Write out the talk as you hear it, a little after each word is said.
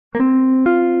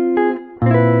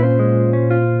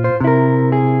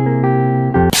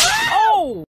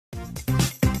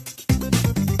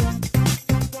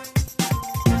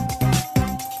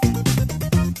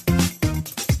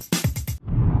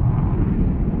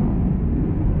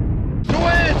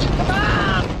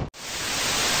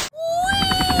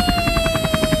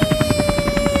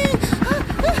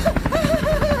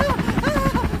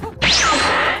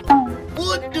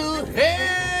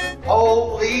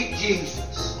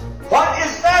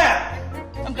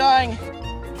I'm dying.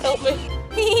 Help me.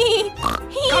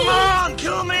 Come on,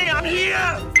 kill me, I'm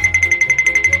here!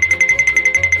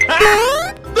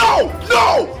 No!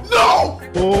 No! No!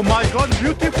 Oh my god,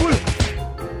 beautiful!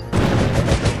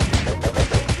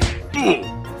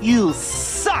 You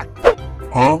suck!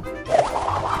 Huh?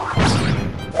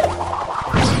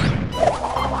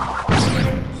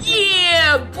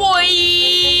 Yeah, boy!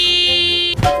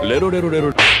 Little.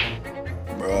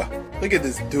 Bruh, look at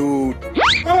this dude.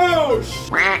 Oh,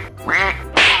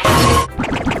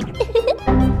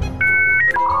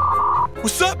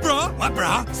 What's up, bro? What,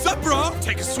 bro? What's up, bro?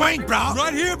 Take a swing, bro.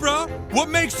 Right here, bro. What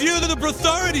makes you the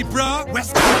authority, bro?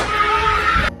 West.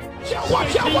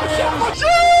 Watch out!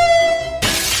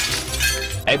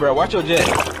 Hey, bro, watch your jet.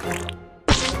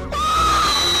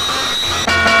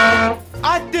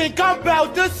 I think I'm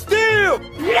about to steal!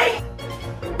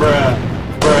 Bruh.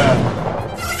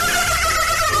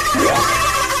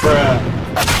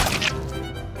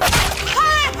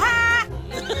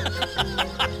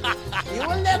 You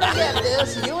will never get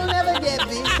this. You will never get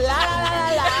this. La la la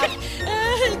la la.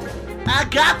 I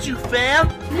got you, fam!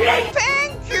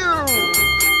 Thank you.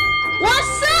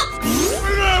 What's up?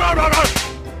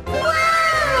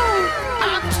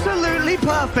 Wow! Absolutely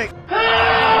perfect!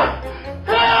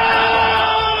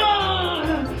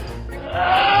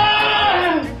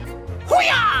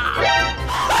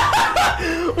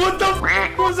 What the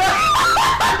f was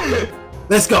that?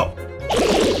 Let's go.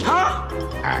 Huh?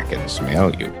 I can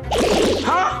smell you.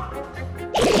 Huh?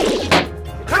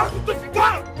 What the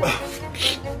fuck?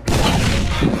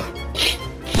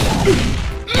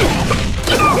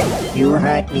 You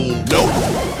hurt me. Nope.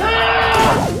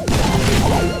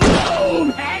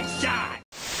 Boom! Headshot!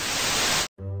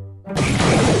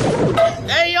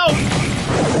 Hey, yo!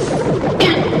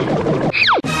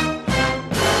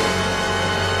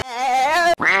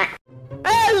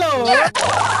 Hello!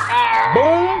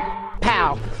 Boom!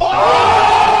 Pow!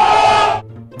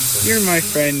 You're my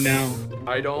friend now.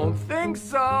 I don't think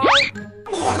so.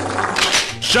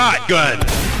 Shotgun.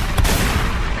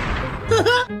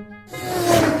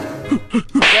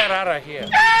 Get out of here.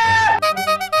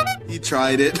 He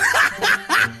tried it.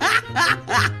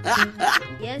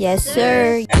 Yes,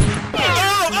 sir.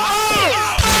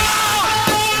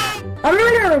 I'm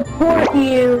gonna report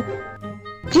you.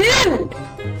 Dude,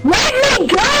 let me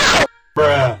go!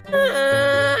 Bruh.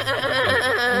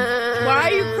 Why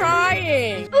are you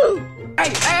crying?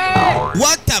 Hey!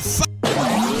 What the fuck?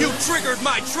 You triggered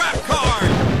my trap card.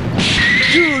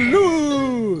 You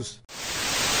lose!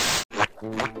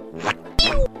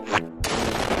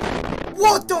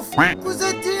 What the f was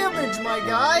that damage, my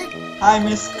guy? Hi,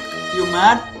 miss. You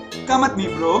mad? Come at me,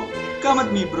 bro. Come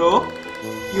at me, bro.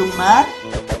 You mad?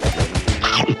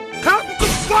 What the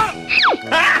fuck?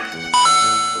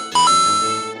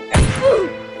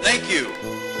 Thank you.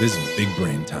 This is big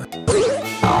brain time.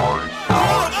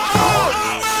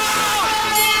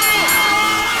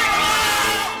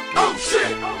 Oh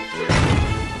shit!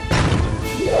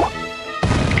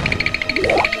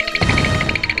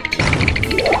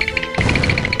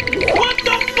 What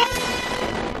the fuck?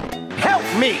 Help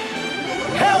me!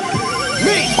 Help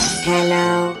me!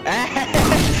 Hello.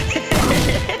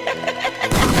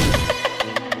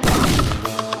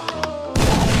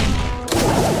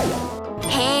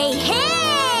 Hey,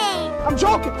 hey! I'm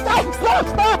joking! Stop!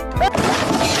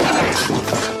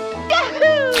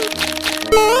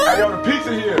 I got a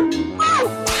pizza here.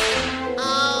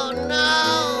 Oh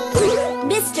no!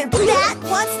 Mr. Bat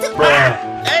wants to.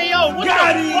 Hey yo, what the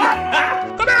fuck?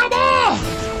 Come here, boy!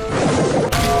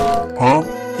 Huh?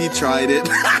 He tried it.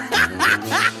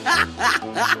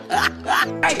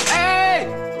 Hey!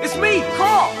 It's me,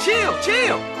 Carl. Chill.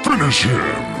 Finish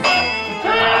him!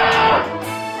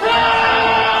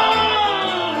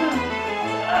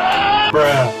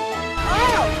 Bruh.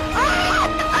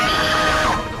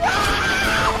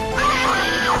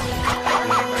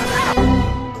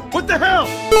 What the hell?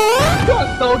 You're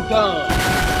so dumb.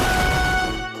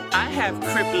 I have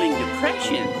crippling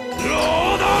depression.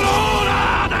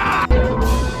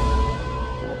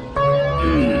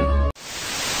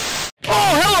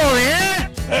 Oh, hello there!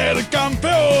 El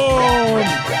campeón!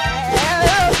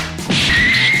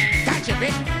 Gotcha,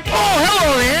 bitch! Oh, hello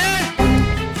there!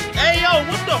 Hey, yo,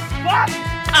 what the fuck?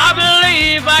 I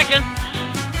believe I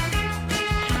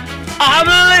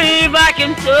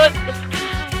can touch the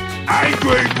sky.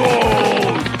 Angry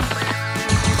balls!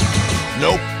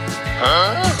 Nope.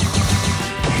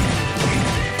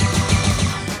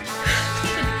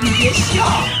 Yes,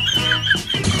 y'all.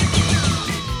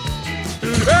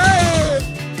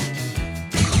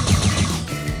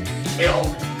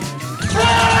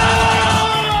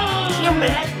 You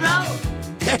mad, bro?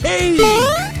 Hey!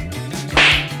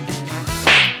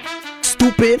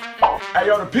 stupid. Hey,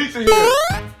 yo, the pizza here.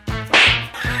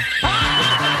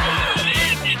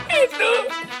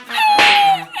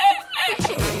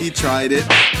 He tried it.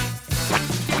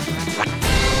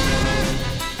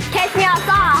 Catch me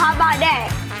outside, how about that?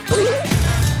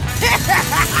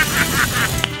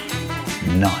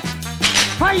 Nice.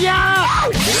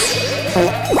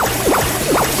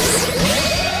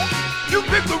 You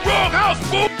picked the wrong house,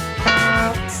 fool!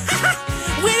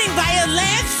 Winning by a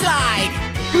landslide.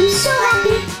 I'm so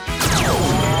happy.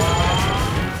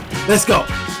 Let's go.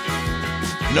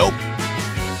 Nope.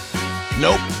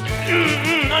 Nope.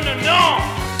 No.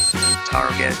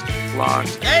 Target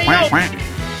locked. Hey, yo.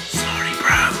 Sorry,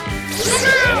 bro.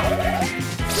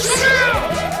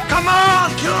 Come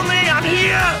on, kill me. I'm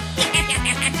here.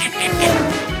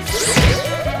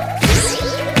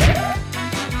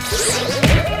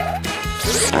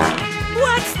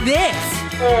 What's this?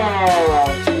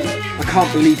 I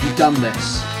can't believe you've done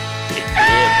this.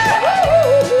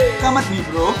 Come at me,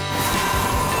 bro.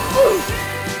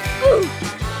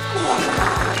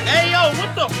 Hey, yo,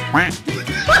 what the?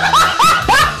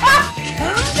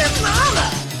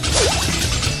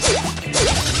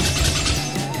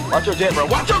 Watch your jet, bro.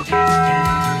 Watch your.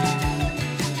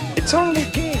 It's only a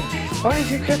game. Why do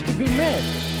you have to be mad?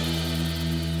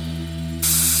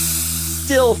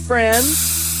 Still friends?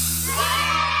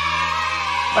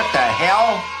 What the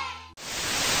hell?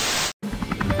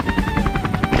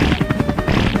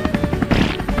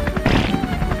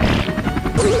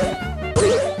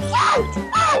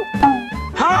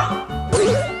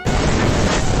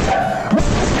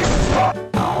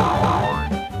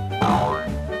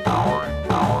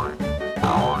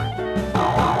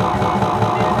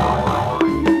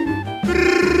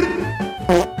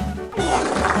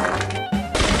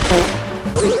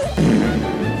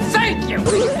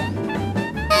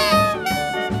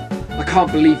 I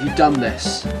can't believe you've done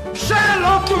this. Say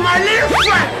hello to my little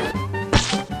friend!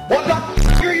 What the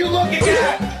f are you looking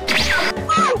at?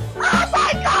 Oh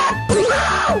my God!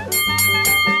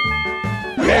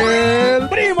 El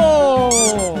Primo!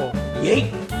 Yeet.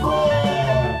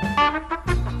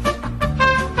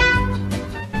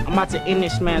 I'm about to end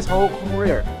this man's whole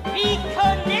career.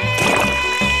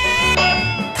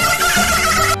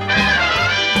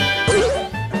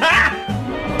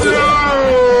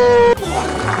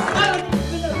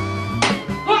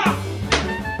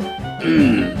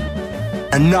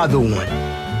 Another one.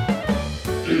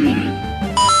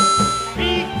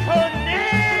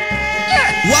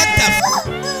 What the f?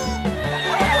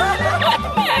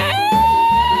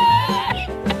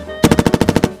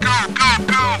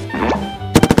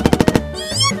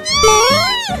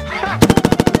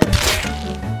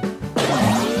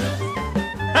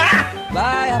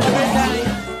 Bye, have a great night.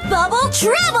 Bubble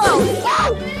trouble!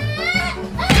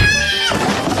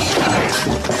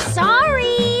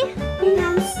 Sorry!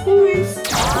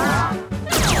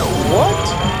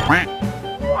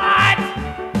 What?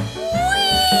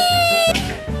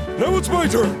 Now it's my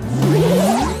turn.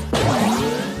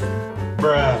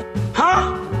 Bruh. Huh?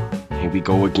 Here we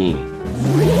go again.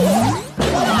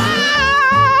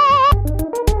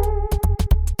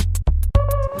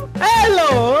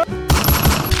 Hello!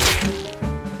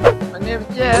 My name is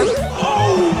Jeff.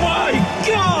 Oh my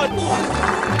God!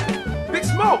 Big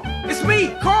Smoke, it's me,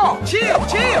 Carl. Chill,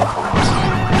 chill.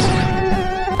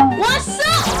 What's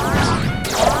up?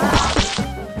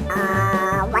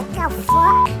 What the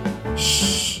fuck?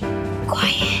 Shh.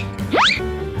 Quiet.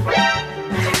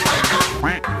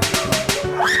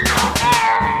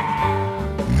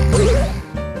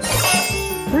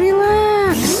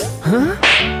 Relax. Huh?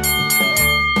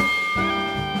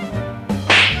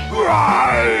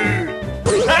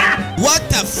 What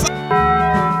the f?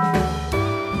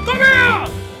 Come here!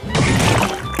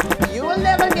 You will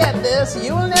never get this.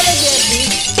 You will never get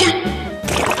this.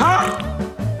 Huh?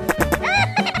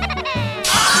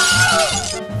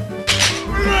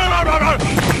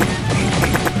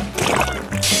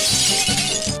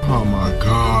 Oh my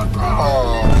God, bro.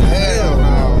 Oh, hell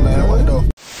no, man. What the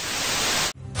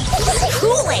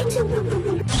Cool it!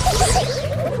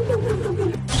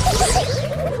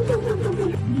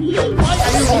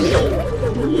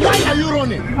 Why are you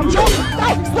running? I'm joking.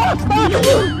 Stop!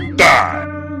 Die!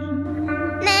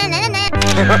 Nah, nah, nah,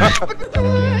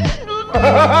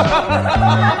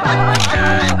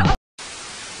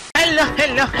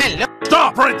 Hello.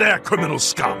 Stop right there, criminal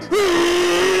scum!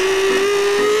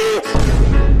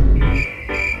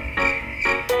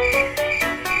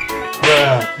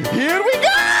 Bruh. Here we go!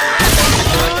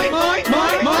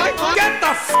 Get the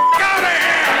f out of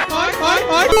here!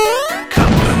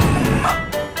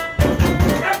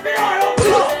 FBI,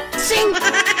 open up! Sing!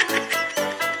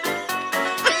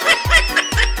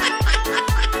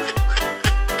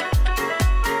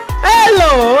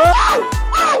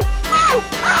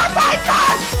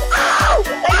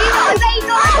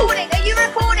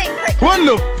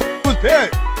 Hey!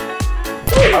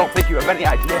 I don't think you have any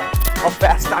idea how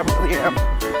fast I really am.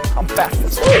 I'm fast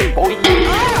as fuck, boy.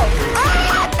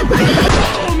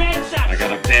 I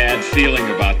got a bad feeling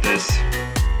about this.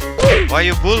 Why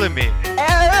you bullying me?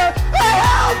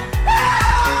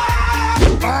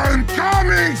 I'm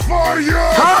coming for you!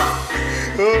 Huh?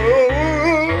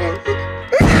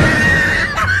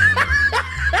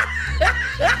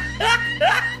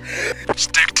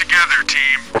 Stick together,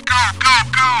 team. Go, go,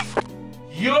 go!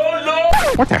 YOLO!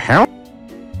 What the hell?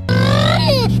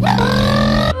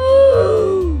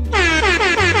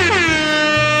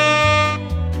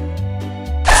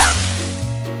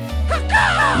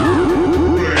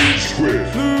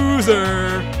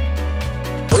 Loser.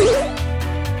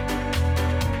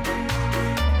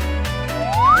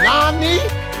 Nani?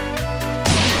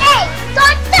 Hey,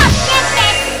 don't stop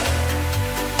skipping!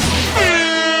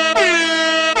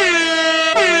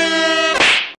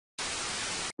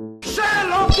 Say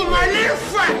hello to my little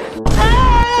friend!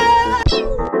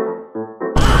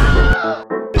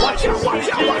 Watch out, watch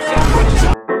out, watch out, watch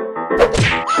out!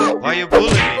 Why you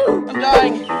bullying me? I'm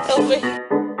dying. Help me.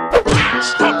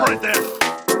 Stop right there!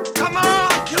 Come on,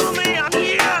 kill me, I'm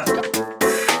here!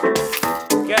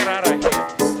 Get out of here.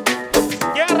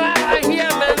 Get out of here,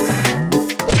 man.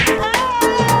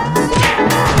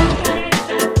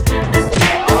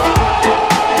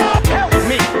 Help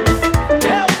me!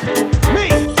 Help me!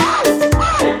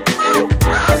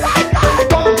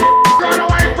 Run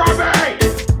away from me!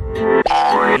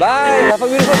 Bye, have a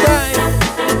beautiful time.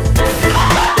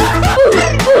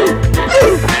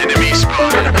 Enemy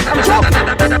spotted!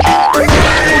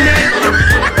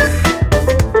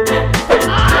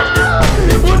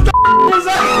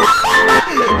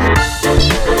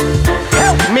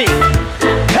 Help me!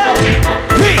 Help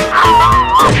me!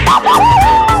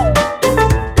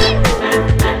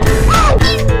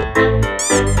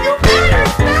 You better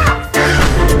stop!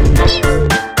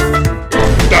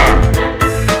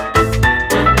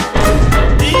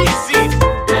 Easy!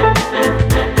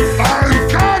 I'm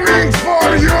coming for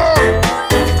you!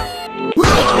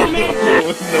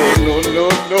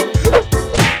 NOOB!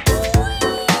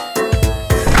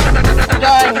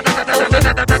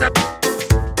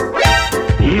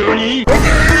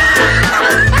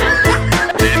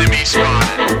 Enemy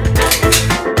spotted!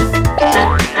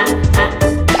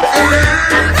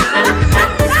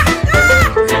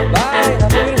 Bye, have a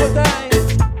beautiful time.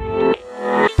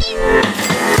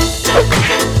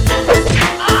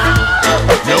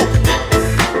 Nope.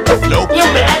 Nope. You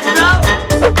mad, bro?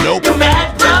 Nope. You mad,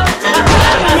 bro?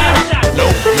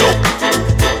 Nope. Nope.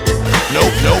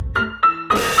 Nope. Nope.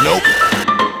 Nope.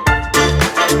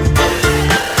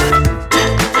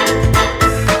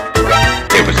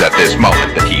 It was at this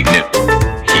moment that he knew.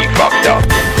 He fucked up.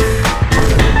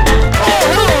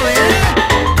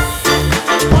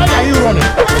 Why are you running?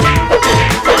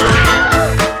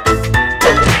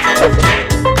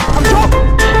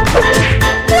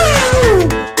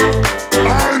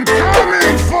 I'm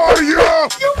coming for you!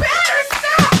 You better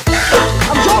stop!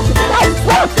 I'm joking!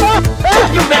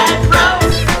 You mad, bro?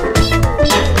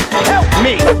 Help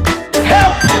me!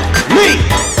 Help me!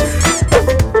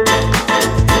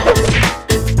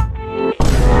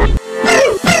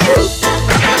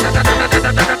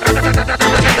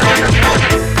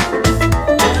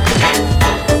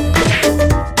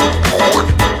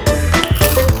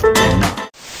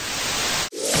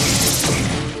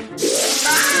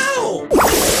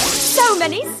 So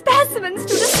many specimens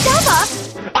to discover!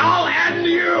 I'll end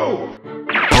you!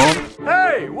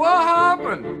 Hey, what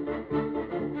happened?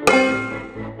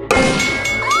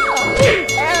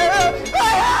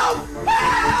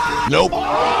 Nope.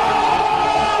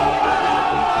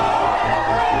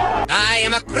 I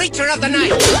am a creature of the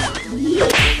night!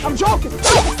 I'm joking!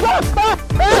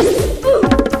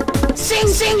 Sing,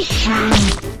 sing!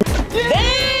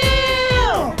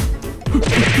 Damn!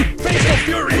 Face the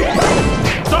fury!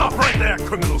 Stop right there,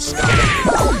 criminal scum!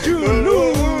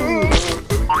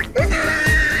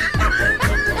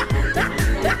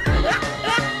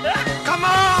 Come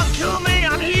on, kill me,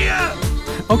 I'm here!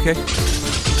 Okay.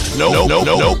 Nope. Nope.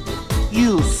 Nope. Nope.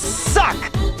 You suck!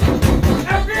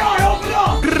 FBI, open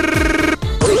up!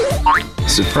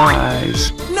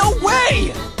 Surprise. No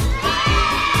way!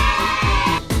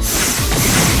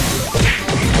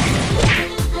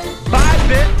 Bye,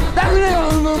 bitch!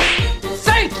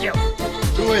 Thank you!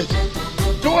 Do it!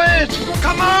 Do it!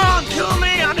 Come on, kill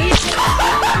me, I'm here!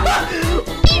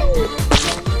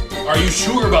 Are you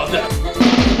sure about that?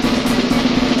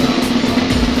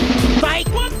 Fight!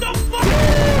 What the fuck?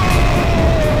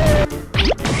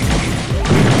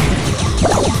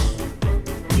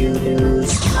 You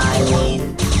lose, I win.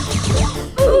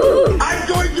 I'm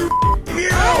going to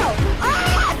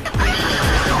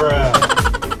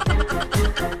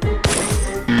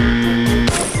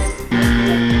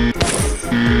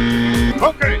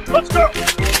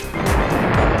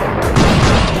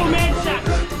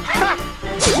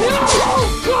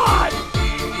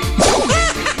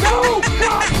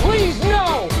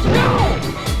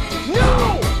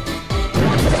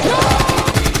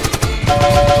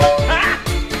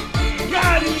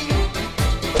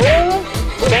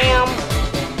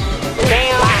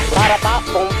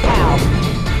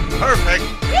perfect.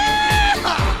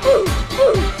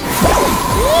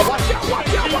 Watch out,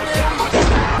 watch out, watch out!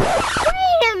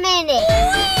 Wait a minute!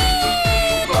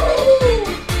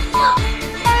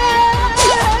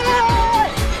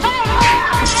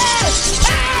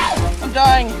 I'm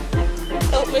dying.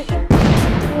 Help me.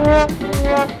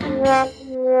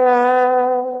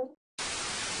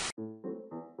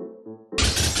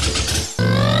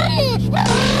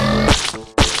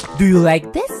 Do you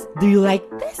like this? Do you like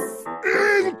this?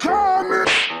 Incoming!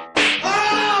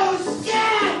 Oh,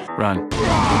 shit! Run.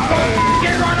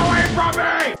 Get run away from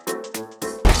me!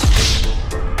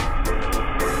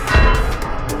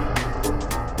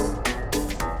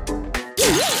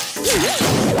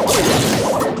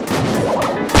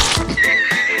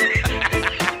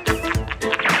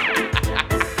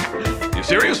 You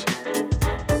serious?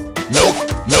 Nope,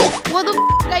 nope. What the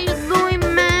f are you doing,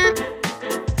 man?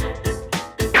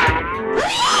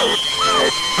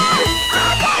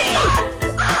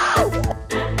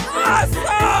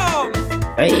 Awesome!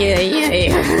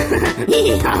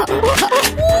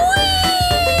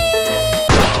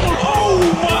 Oh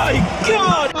my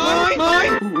god!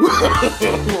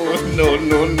 No,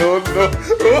 no, no, no.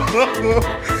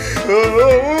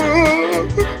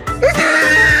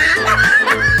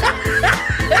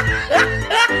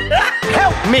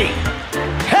 Help me!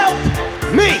 Help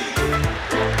me!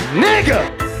 Nigga!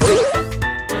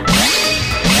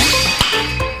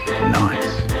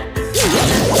 Nice.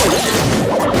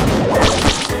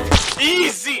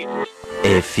 Easy!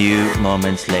 A few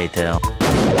moments later.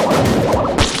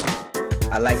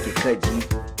 I like your cut, G.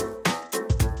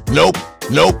 Nope,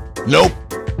 nope, nope.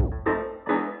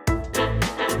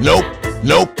 Nope,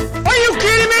 nope. Are you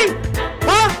kidding me?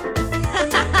 Huh?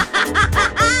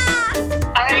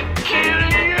 I kill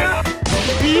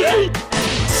you!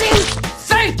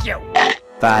 Thank you!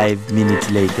 5 minutes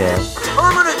later.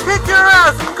 I'm gonna kick your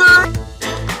ass, good?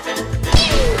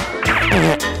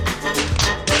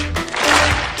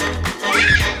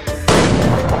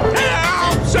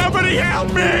 Help! Somebody help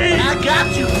me! I got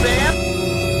you, fam!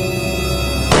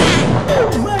 Oh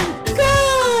my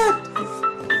god!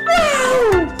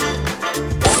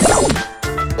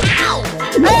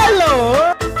 Hello!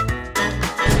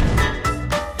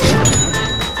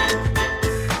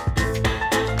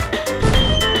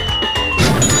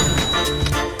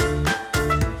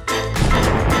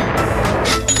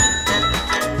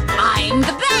 I'm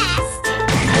the best!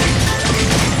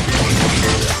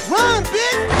 Run,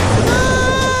 bitch!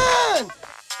 Run!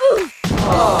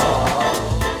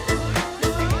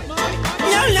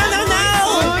 No, no, no, no!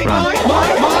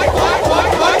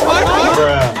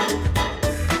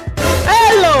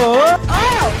 Hello!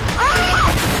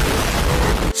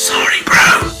 Sorry, bro.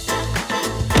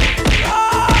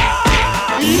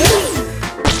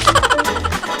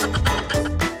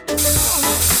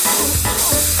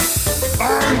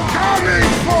 I'm coming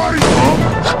for you!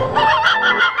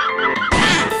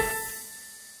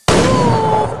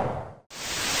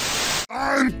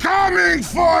 I'm coming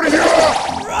for you!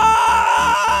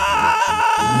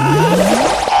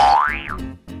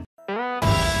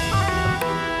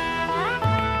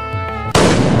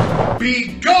 Be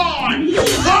gone!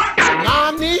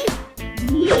 Nani?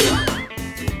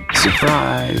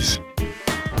 Surprise.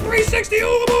 360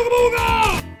 ooga booga booga!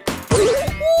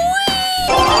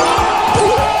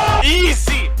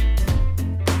 Easy!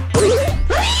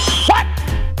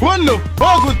 What the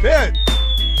fuck was that?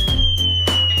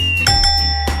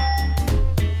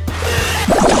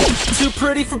 Too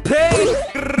pretty for pain!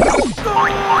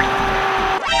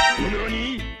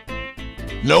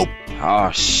 Nope.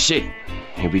 Oh shit.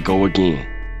 Here we go again.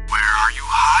 Where are you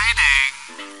hiding?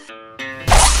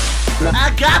 I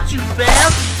got you,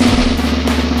 fam!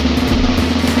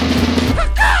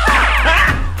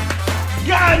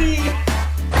 Got him!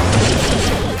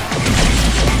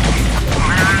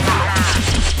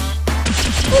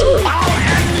 I'll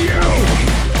end you!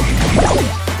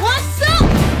 What's up?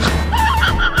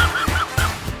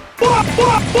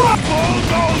 Bulldozer!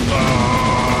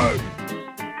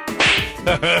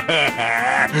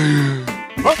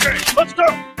 Okay, let's go!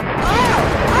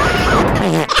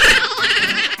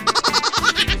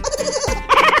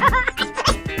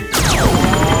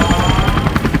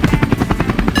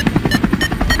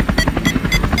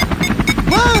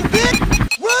 Run, bitch!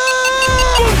 Run!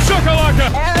 Boom shakalaka!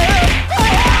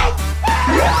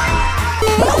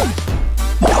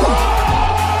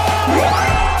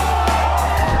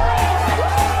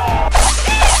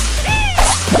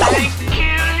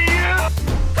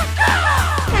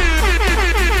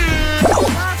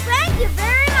 Thank you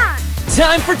very much!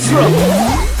 Time for trouble!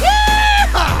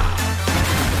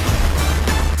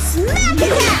 Smack it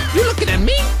down! You looking at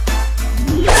me?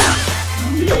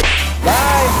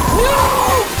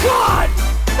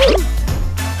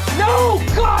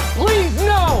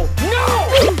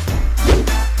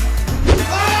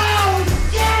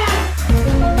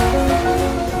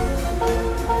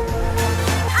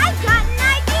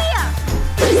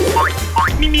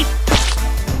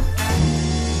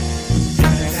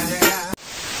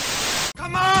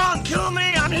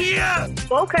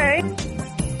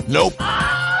 Nope.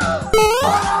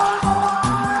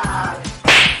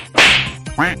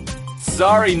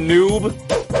 Sorry, noob.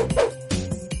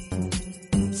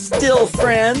 Still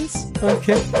friends?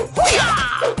 Okay.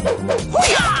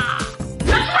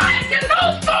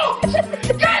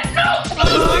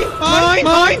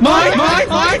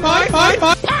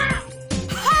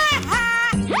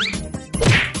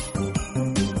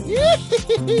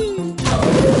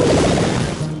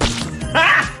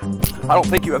 I don't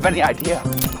think you have any idea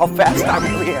how fast I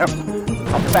really am.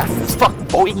 I'm fast as fuck,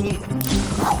 boy.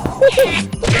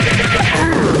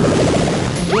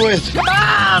 Do it.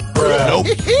 Nope.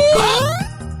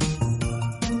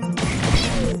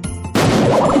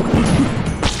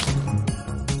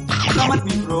 Come at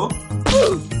me, bro.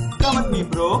 Come at me,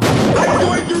 bro. I'm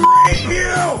going to rape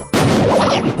you!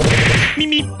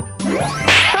 Me.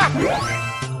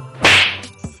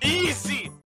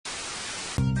 Easy.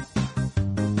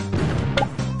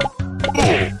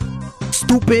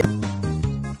 Stupid.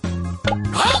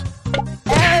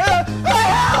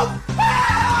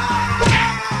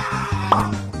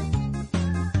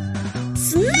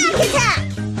 Smack attack!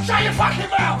 Shut your fucking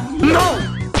mouth! No!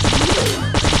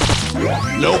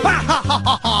 Nope.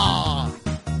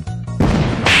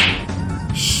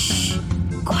 Shh.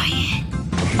 Quiet.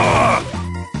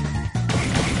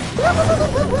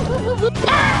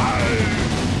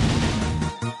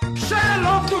 Say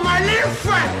hello to my little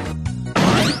friend.